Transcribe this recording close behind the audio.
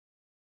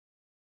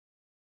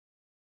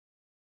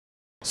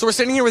So we're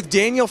sitting here with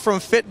Daniel from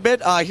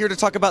Fitbit, here to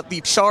talk about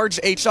the Charge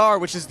HR,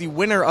 which is the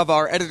winner of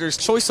our Editor's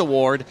Choice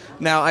Award.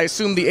 Now, I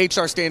assume the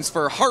HR stands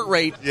for heart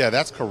rate. Yeah,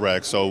 that's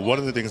correct. So one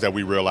of the things that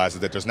we realized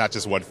is that there's not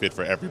just one fit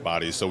for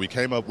everybody. So we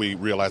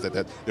realized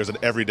that there's an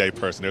everyday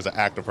person, there's an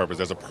active person,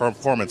 there's a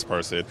performance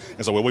person.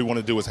 And so what we want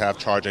to do is have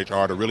Charge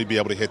HR to really be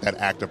able to hit that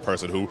active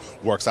person who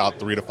works out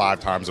 3 to 5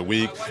 times a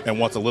week and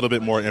wants a little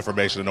bit more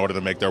information in order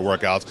to make their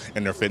workouts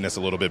and their fitness a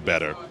little bit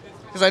better.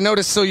 Because I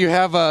noticed, so you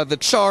have the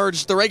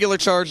Charge, the regular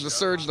Charge, the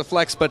Surge, the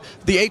Flex, but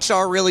the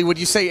HR really, would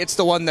you say it's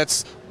the one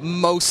that's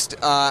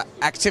most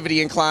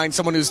activity inclined,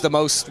 someone who's the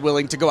most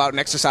willing to go out and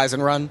exercise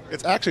and run?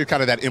 It's actually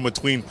kind of that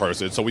in-between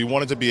person. So we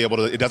wanted to be able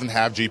to, it doesn't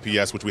have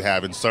GPS, which we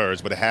have in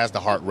Surge, but it has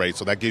the heart rate.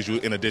 So that gives you,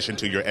 in addition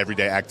to your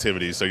everyday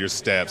activities, so your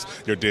steps,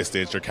 your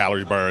distance, your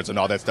calorie burns, and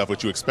all that stuff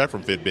which you expect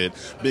from Fitbit,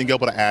 being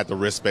able to add the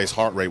wrist-based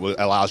heart rate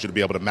allows you to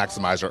be able to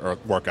maximize your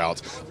workouts.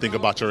 Think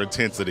about your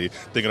intensity,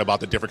 thinking about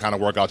the different kind of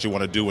workouts you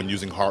want to do and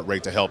using heart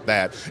rate to help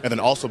that. And then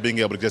also being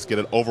able to just get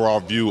an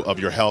overall view of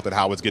your health and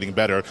how it's getting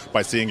better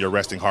by seeing your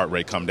resting heart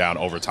rate come down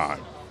over time.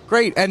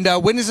 Great. And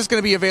when is this going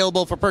to be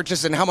available for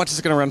purchase, and how much is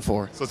it going to run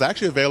for? So it's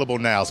actually available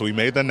now. So we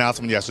made the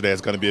announcement yesterday.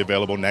 It's going to be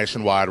available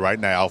nationwide right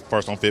now,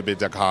 first on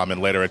Fitbit.com and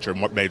later at your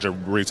major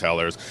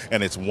retailers,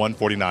 and it's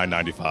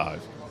 $149.95.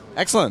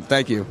 Excellent.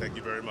 Thank you. Thank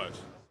you very much.